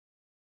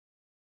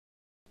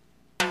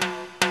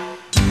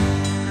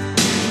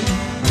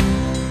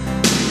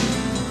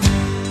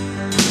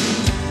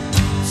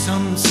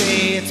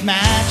say it's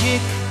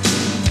magic,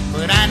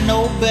 but I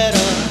know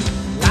better.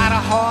 A lot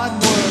of hard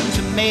work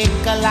to make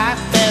a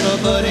life better,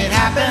 but it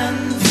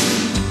happens.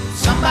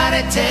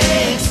 Somebody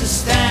takes a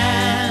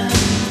stand.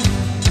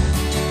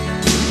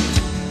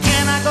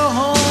 Can I go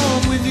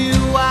home with you?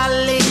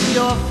 I'll lick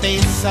your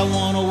face. I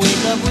wanna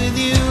wake up with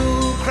you,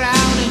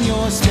 crowd in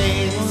your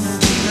space. Wanna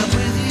wake up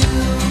with you,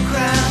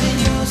 crowd in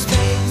your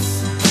space.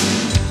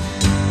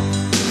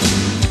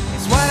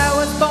 It's what I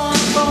was born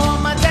for,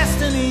 my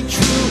destiny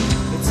true.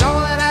 It's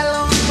all that I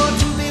long for,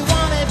 to be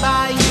wanted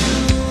by you.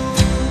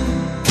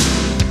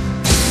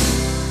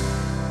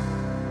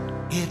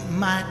 It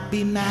might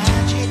be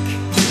magic,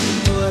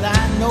 but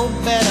I know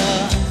better.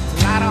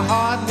 It's a lot of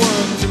hard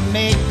work to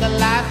make a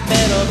life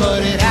better, but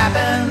it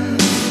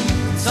happens.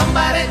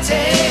 Somebody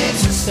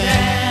takes a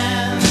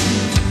stand.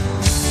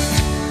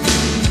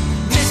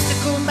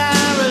 Mystical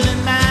Marilyn,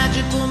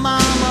 magical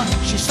mama.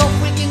 She's so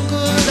freaking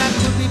good, I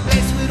could be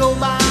placed with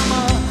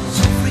Obama.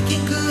 So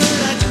freaking good,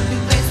 I could be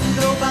placed with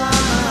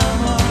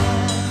Obama.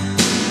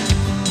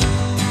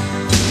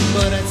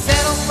 But I'd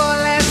settle for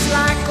less,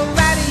 like a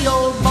ratty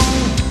old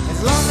bone, as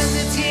long as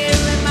it's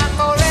here in my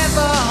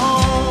forever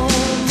home.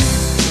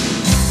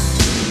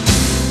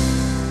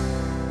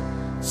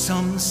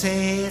 Some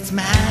say it's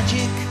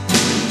magic,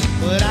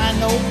 but I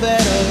know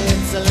better.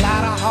 It's a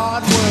lot of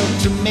hard work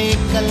to make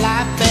a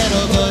life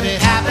better, but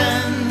it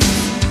happens.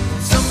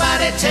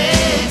 Somebody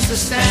takes a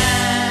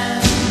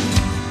stand.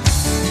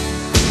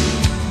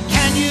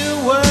 Can you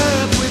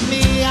work with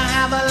me? I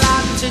have a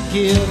lot to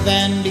give,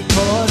 and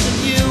because of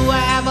you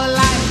I have a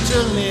life to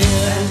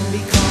live. And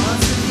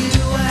because of you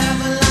I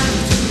have a life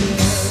to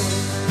live.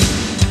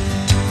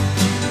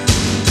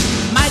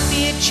 Might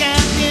be a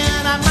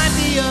champion, I might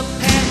be a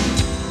pet.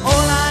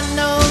 All I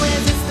know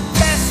is it's the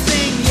best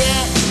thing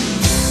yet.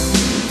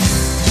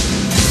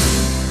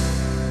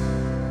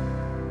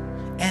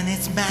 And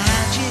it's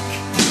magic,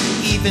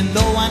 even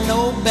though I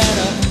know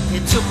better.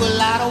 It took a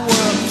lot of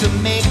work to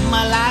make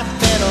my life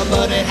better,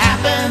 but it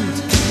happened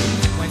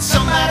when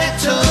somebody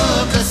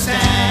took a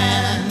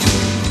stand.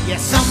 Yeah,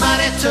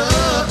 somebody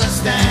took a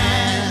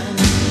stand.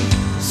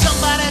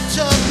 Somebody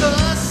took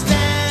a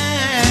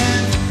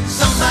stand.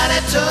 Somebody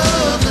took